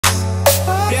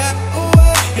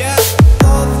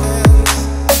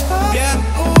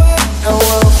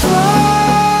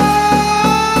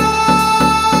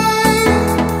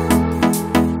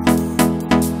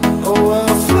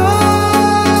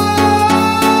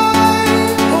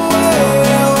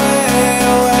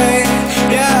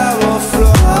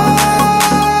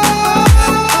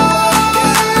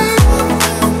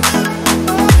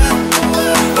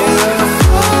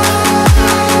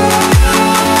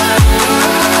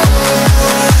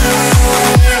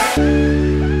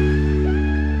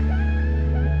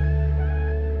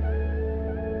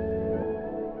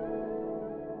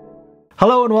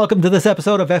Hello and welcome to this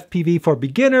episode of FPV for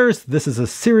Beginners. This is a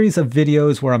series of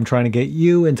videos where I'm trying to get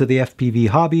you into the FPV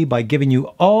hobby by giving you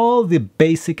all the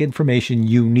basic information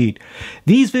you need.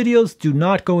 These videos do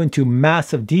not go into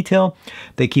massive detail.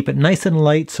 They keep it nice and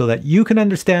light so that you can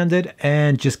understand it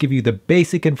and just give you the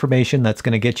basic information that's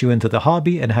going to get you into the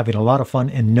hobby and having a lot of fun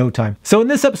in no time. So in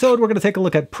this episode, we're going to take a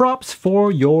look at props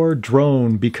for your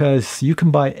drone, because you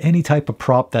can buy any type of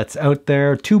prop that's out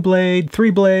there, 2-blade,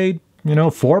 3-blade,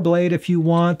 4-blade if you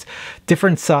want,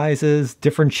 different sizes,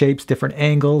 different shapes, different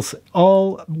angles,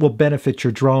 all will benefit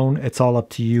your drone. It's all up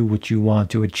to you what you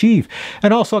want to achieve.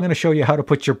 And also I'm going to show you how to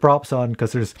put your props on,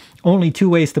 because there's only 2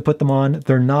 ways to put them on.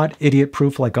 They're not idiot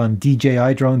proof like on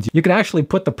DJI drones. You can actually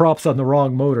put the props on the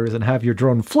wrong motors and have your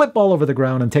drone flip all over the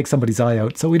ground and take somebody's eye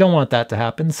out. So we don't want that to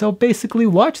happen. So basically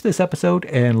watch this episode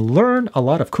and learn a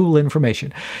lot of cool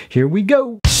information. Here we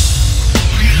go.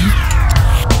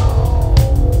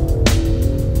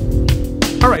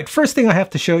 All right, first thing I have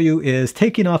to show you is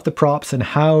taking off the props and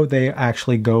how they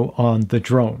actually go on the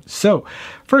drone. So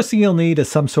first thing you'll need is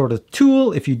some sort of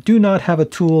tool. If you do not have a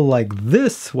tool like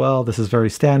this, well, this is very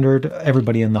standard.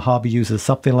 Everybody in the hobby uses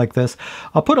something like this.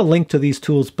 I'll put a link to these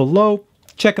tools below.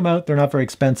 Check them out. They're not very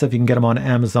expensive. You can get them on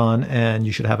Amazon, and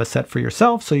you should have a set for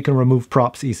yourself so you can remove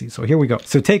props easy. So here we go.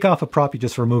 So take off a prop, you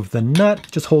just remove the nut,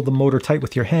 just hold the motor tight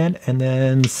with your hand and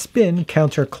then spin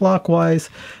counterclockwise,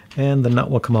 and the nut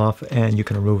will come off and you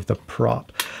can remove the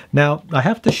prop. Now I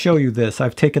have to show you this.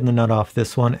 I've taken the nut off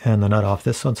this one and the nut off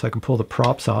this one so I can pull the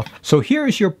props off. So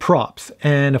here's your props,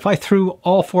 and if I threw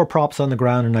all 4 props on the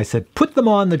ground and I said put them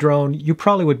on the drone, you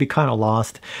probably would be kind of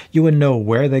lost. You wouldn't know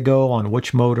where they go, on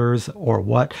which motors or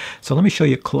what. So let me show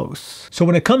you close. So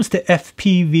when it comes to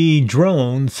FPV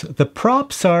drones, the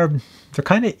props they're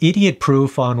kind of idiot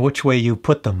proof on which way you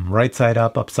put them, right side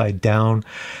up, upside down.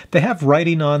 They have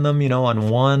writing on them, on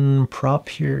one prop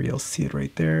here, you'll see it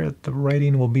right there. The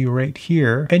writing will be right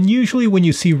here. And usually when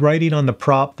you see writing on the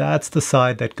prop, that's the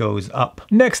side that goes up.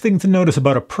 Next thing to notice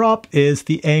about a prop is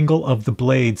the angle of the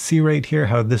blade. See right here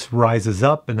how this rises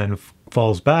up and then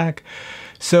falls back.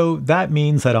 So that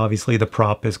means that obviously the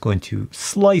prop is going to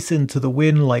slice into the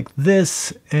wind like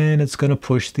this, and it's going to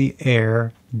push the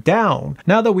air down.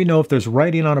 Now that we know if there's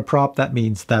writing on a prop, that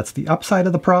means that's the upside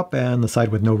of the prop, and the side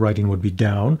with no writing would be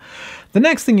down. The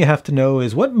next thing you have to know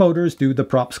is what motors do the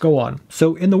props go on.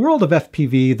 So in the world of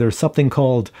FPV, there's something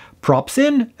called props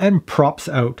in and props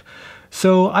out.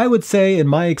 So I would say in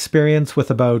my experience with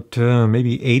about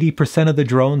maybe 80% of the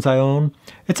drones I own,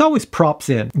 it's always props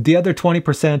in. The other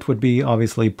 20% would be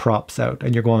obviously props out.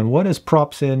 And you're going, what is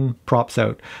props in, props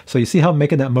out? So you see how I'm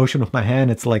making that motion with my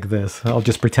hand? It's like this. I'll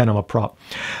just pretend I'm a prop.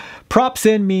 Props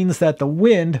in means that the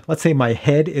wind, let's say my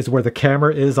head is where the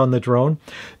camera is on the drone.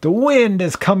 The wind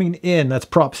is coming in, that's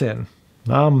props in.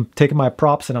 I'm taking my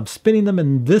props and I'm spinning them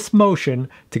in this motion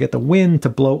to get the wind to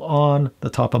blow on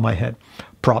the top of my head.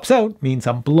 Props out means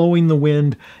I'm blowing the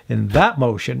wind in that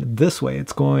motion this way.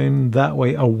 It's going that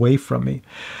way away from me.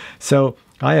 So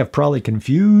I have probably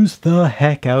confused the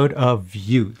heck out of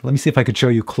you. Let me see if I could show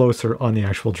you closer on the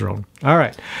actual drone. All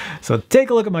right, so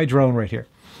take a look at my drone right here.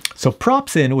 So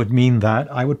props in would mean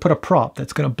that I would put a prop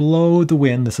that's going to blow the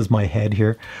wind. This is my head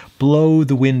here. Blow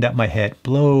the wind at my head.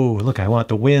 Blow. Look, I want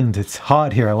the wind. It's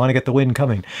hot here. I want to get the wind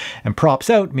coming. And props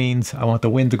out means I want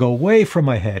the wind to go away from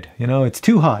my head. It's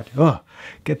too hot. Oh,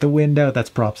 get the wind out.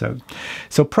 That's props out.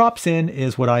 So props in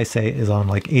is what I say is on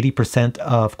like 80%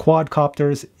 of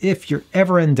quadcopters. If you're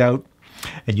ever in doubt,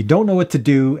 and you don't know what to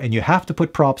do and you have to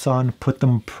put props on, put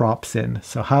them props in.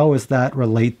 So how does that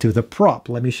relate to the prop?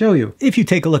 Let me show you. If you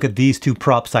take a look at these 2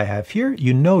 props I have here,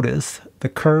 you notice the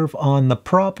curve on the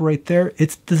prop right there.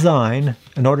 It's designed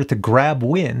in order to grab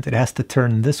wind. It has to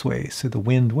turn this way. So the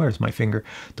wind, where's my finger?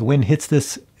 The wind hits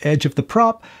this edge of the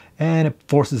prop and it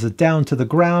forces it down to the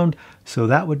ground. So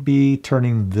that would be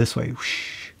turning this way.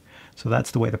 So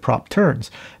that's the way the prop turns.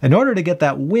 In order to get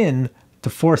that wind to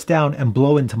force down and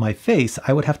blow into my face,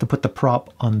 I would have to put the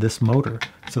prop on this motor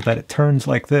so that it turns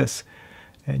like this.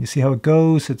 And you see how it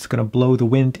goes? It's going to blow the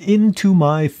wind into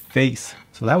my face.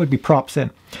 So that would be props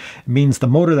in. It means the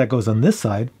motor that goes on this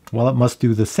side, well, it must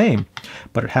do the same,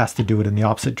 but it has to do it in the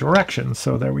opposite direction.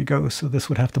 So there we go. So this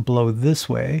would have to blow this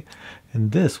way,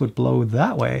 and this would blow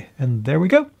that way. And there we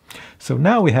go. So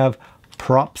now we have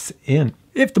props in.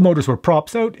 If the motors were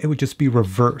props out, it would just be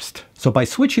reversed. So by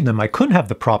switching them, I couldn't have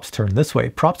the props turn this way.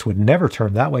 Props would never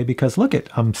turn that way because look it,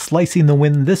 I'm slicing the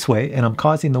wind this way and I'm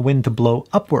causing the wind to blow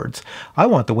upwards. I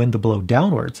want the wind to blow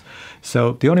downwards.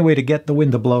 So the only way to get the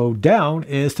wind to blow down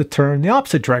is to turn the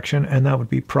opposite direction, and that would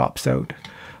be props out.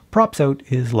 Props out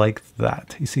is like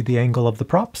that. You see the angle of the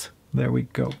props? There we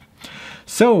go.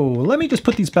 So let me just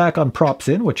put these back on props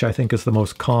in, which I think is the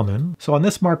most common. So on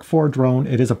this Mark IV drone,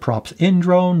 it is a props in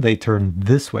drone. They turn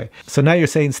this way. So now you're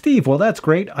saying, Steve, well, that's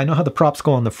great. I know how the props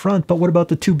go on the front, but what about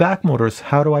the two back motors?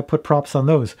 How do I put props on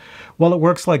those? Well, it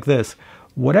works like this.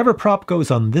 Whatever prop goes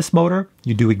on this motor,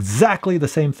 you do exactly the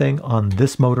same thing on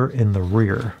this motor in the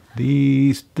rear.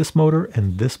 This motor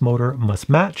and this motor must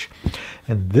match.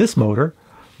 And this motor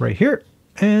right here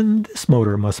and this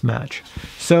motor must match.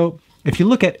 So if you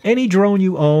look at any drone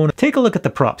you own, take a look at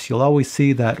the props. You'll always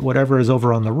see that whatever is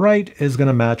over on the right is going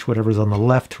to match whatever's on the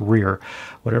left rear.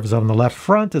 Whatever's on the left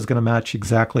front is going to match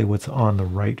exactly what's on the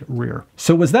right rear.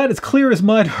 So was that as clear as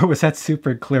mud, or was that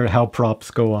super clear how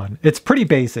props go on? It's pretty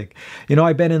basic. You know,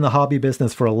 I've been in the hobby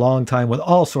business for a long time with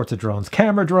all sorts of drones,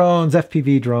 camera drones,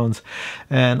 FPV drones,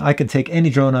 and I can take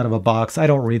any drone out of a box. I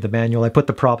don't read the manual. I put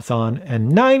the props on,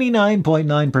 and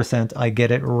 99.9% I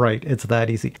get it right. It's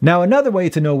that easy. Now, another way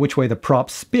to know which way the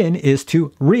props spin is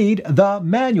to read the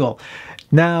manual.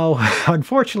 Now,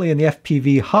 unfortunately, in the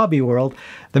FPV hobby world,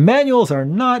 the manuals are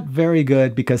not very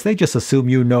good because they just assume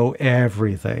you know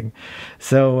everything.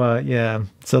 So, yeah,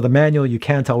 so the manual, you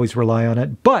can't always rely on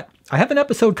it. But I have an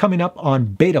episode coming up on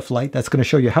Betaflight that's going to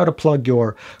show you how to plug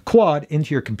your quad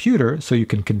into your computer so you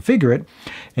can configure it.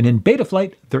 And in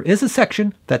Betaflight, there is a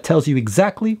section that tells you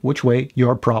exactly which way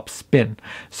your props spin.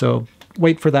 So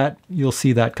wait for that. You'll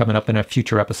see that coming up in a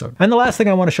future episode. And the last thing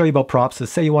I want to show you about props is,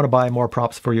 say you want to buy more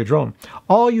props for your drone.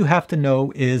 All you have to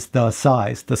know is the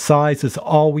size. The size is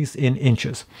always in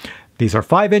inches. These are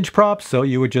 5-inch props, so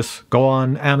you would just go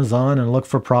on Amazon and look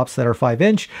for props that are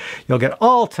 5-inch. You'll get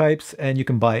all types, and you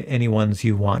can buy any ones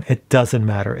you want. It doesn't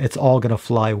matter. It's all going to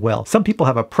fly well. Some people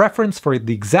have a preference for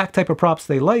the exact type of props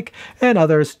they like, and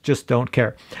others just don't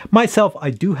care. Myself, I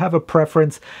do have a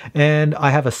preference, and I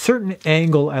have a certain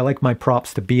angle I like my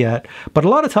props to be at. But a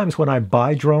lot of times when I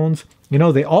buy drones, you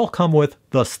know, they all come with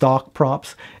the stock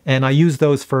props, and I use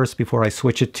those first before I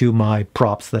switch it to my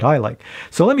props that I like.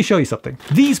 So let me show you something.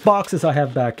 These boxes I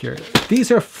have back here,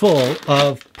 these are full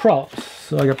of props.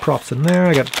 So I got props in there,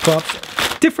 I got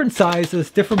props, different sizes,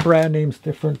 different brand names,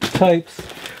 different types,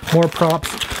 more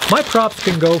props. My props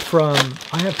can go from,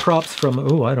 I have props from,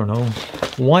 oh, I don't know,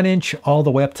 1 inch all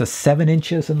the way up to 7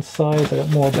 inches in size. I got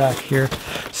more back here.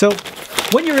 So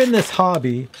when you're in this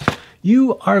hobby,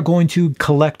 you are going to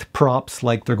collect props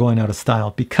like they're going out of style,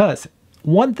 because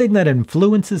one thing that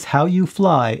influences how you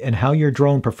fly and how your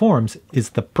drone performs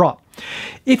is the prop.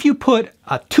 If you put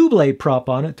a 2-blade prop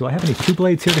on it, do I have any 2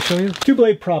 blades here to show you?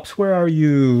 2-blade props, where are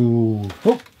you?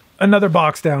 Oh, another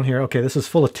box down here. Okay, this is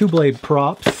full of 2-blade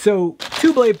props. So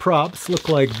 2-blade props look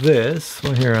like this.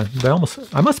 Well, here,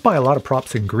 I must buy a lot of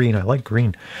props in green. I like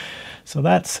green. So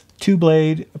that's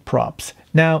 2-blade props.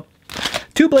 Now,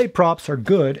 2-blade props are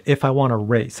good if I want to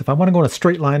race. If I want to go in a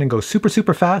straight line and go super,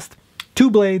 super fast, 2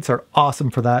 blades are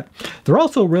awesome for that. They're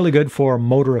also really good for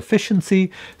motor efficiency,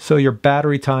 so your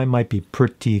battery time might be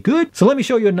pretty good. So let me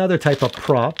show you another type of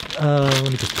prop. Let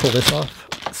me just pull this off.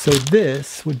 So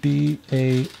this would be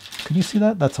a, can you see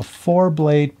that? That's a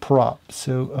 4-blade prop.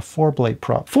 So a 4-blade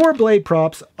prop. 4-blade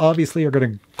props obviously are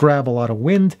going to grab a lot of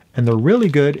wind, and they're really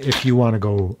good if you want to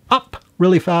go up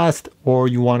really fast or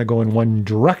you want to go in one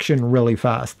direction really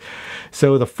fast.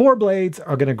 So the 4 blades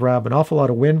are going to grab an awful lot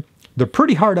of wind. They're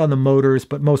pretty hard on the motors,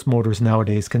 but most motors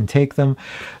nowadays can take them.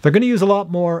 They're going to use a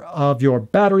lot more of your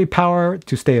battery power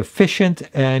to stay efficient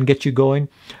and get you going.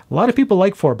 A lot of people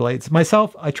like 4 blades.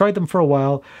 Myself, I tried them for a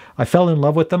while. I fell in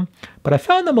love with them, but I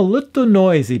found them a little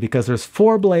noisy because there's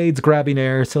 4 blades grabbing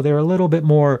air, so they're a little bit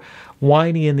more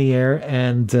whiny in the air,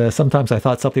 and sometimes I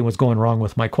thought something was going wrong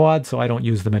with my quad, so I don't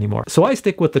use them anymore. So I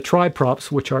stick with the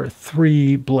tri-props, which are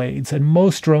 3 blades, and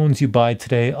most drones you buy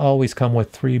today always come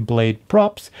with 3-blade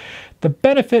props. The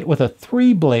benefit with a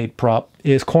 3-blade prop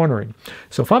is cornering.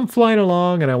 So if I'm flying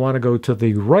along and I want to go to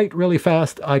the right really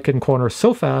fast, I can corner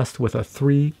so fast with a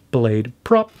 3-blade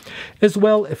prop. As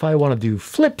well, if I want to do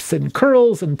flips and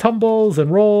curls and tumbles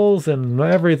and rolls and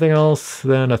everything else,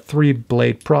 then a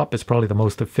 3-blade prop is probably the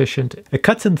most efficient. It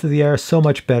cuts into the air so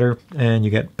much better and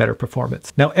you get better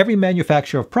performance. Now, every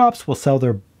manufacturer of props will sell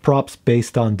their props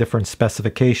based on different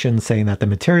specifications, saying that the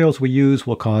materials we use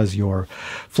will cause your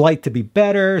flight to be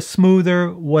better,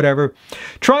 smoother, whatever.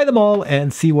 Try them all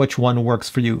and see which one works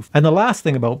for you. And the last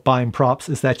thing about buying props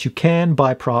is that you can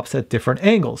buy props at different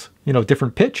angles.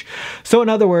 different pitch. So in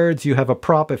other words, you have a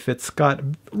prop, if it's got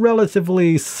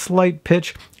relatively slight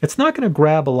pitch, it's not going to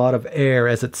grab a lot of air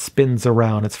as it spins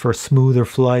around. It's for smoother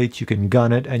flight. You can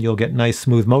gun it and you'll get nice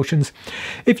smooth motions.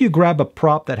 If you grab a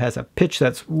prop that has a pitch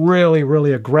that's really,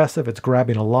 really aggressive, it's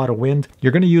grabbing a lot of wind,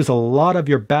 you're going to use a lot of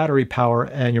your battery power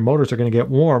and your motors are going to get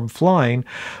warm flying,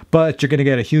 but you're going to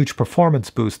get a huge performance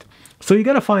boost. So you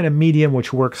got to find a medium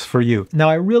which works for you. Now,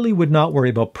 I really would not worry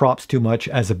about props too much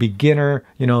as a beginner,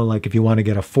 like if you want to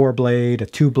get a 4-blade, a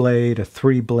 2-blade, a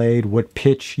 3-blade, what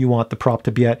pitch you want the prop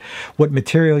to be at, what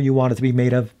material you want it to be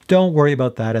made of. Don't worry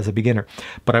about that as a beginner.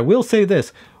 But I will say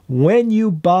this, when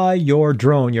you buy your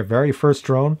drone, your very first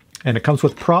drone, and it comes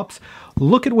with props,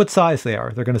 look at what size they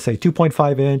are. They're going to say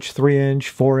 2.5 inch, 3 inch,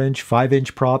 4 inch, 5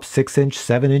 inch props, 6 inch,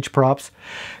 7 inch props.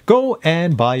 Go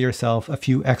and buy yourself a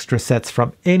few extra sets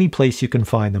from any place you can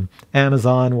find them.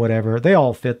 Amazon, whatever. They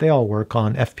all fit. They all work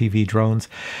on FPV drones.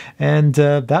 And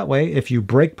that way, if you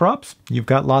break props, you've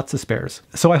got lots of spares.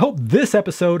 So I hope this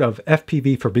episode of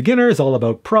FPV for Beginners, all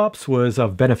about props, was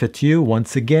of benefit to you.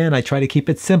 Once again, I try to keep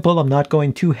it simple. I'm not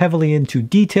going too heavily into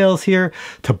details here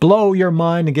to blow your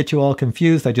mind and get you all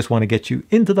confused. I just want to get you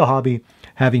into the hobby,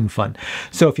 having fun.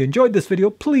 So if you enjoyed this video,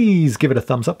 please give it a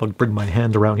thumbs up. I'll bring my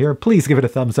hand around here. Please give it a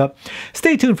thumbs up.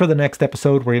 Stay tuned for the next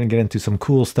episode. We're going to get into some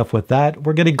cool stuff with that.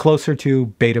 We're getting closer to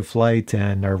beta flight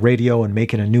and our radio and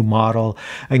making a new model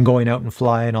and going out and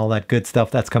flying, all that good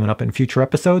stuff. That's coming up in future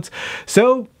episodes.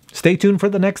 So stay tuned for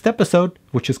the next episode,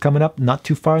 which is coming up not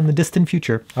too far in the distant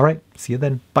future. All right, see you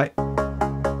then. Bye.